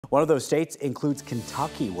One of those states includes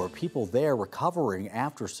Kentucky, where people there recovering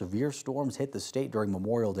after severe storms hit the state during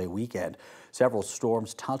Memorial Day weekend. Several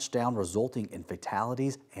storms touched down, resulting in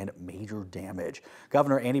fatalities and major damage.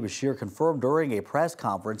 Governor Andy Beshear confirmed during a press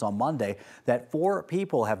conference on Monday that 4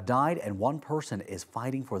 people have died and 1 person is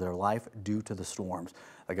fighting for their life due to the storms.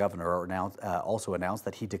 The governor also announced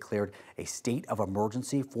that he declared a state of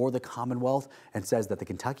emergency for the Commonwealth and says that the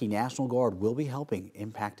Kentucky National Guard will be helping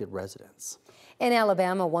impacted residents. In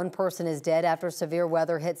Alabama, 1 person is dead after severe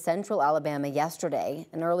weather hit central Alabama yesterday.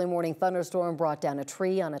 An early morning thunderstorm brought down a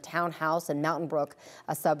tree on a townhouse in Mountain Brook,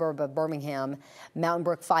 a suburb of Birmingham. Mountain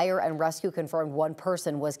Brook Fire and Rescue confirmed 1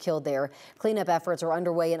 person was killed there. Cleanup efforts are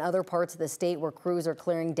underway in other parts of the state where crews are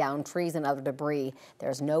clearing down trees and other debris.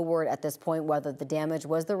 There's no word at this point whether the damage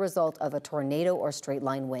was the result of a tornado or straight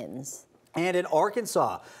line winds. And in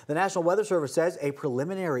Arkansas, the National Weather Service says a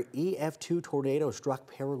preliminary EF2 tornado struck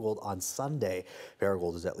Paragould on Sunday.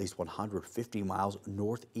 Paragould is at least 150 miles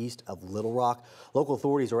northeast of Little Rock. Local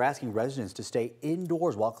authorities are asking residents to stay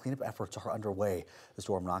indoors while cleanup efforts are underway. The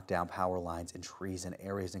storm knocked down power lines and trees in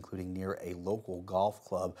areas including near a local golf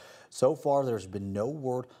club. So far, there's been no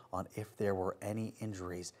word on if there were any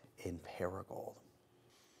injuries in Paragould.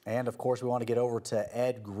 And of course, we want to get over to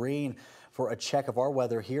Ed Green for a check of our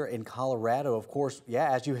weather here in Colorado. Of course,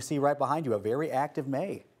 as you see right behind you, a very active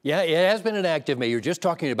May. Yeah, it has been an active May. You're just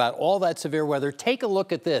talking about all that severe weather. Take a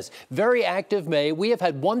look at this. Very active May. We have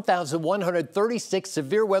had 1,136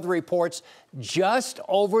 severe weather reports just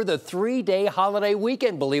over the 3-day holiday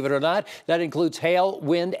weekend, believe it or not. That includes hail,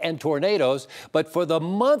 wind, and tornadoes. But for the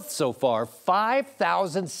month so far,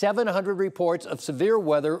 5,700 reports of severe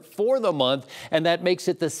weather for the month. And that makes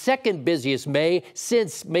it the 2nd busiest May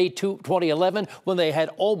since May 2011, when they had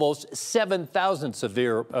almost 7,000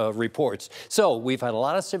 severe reports. So we've had a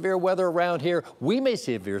lot of severe weather around here. We may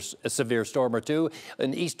see a severe storm or 2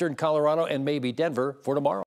 in eastern Colorado and maybe Denver for tomorrow.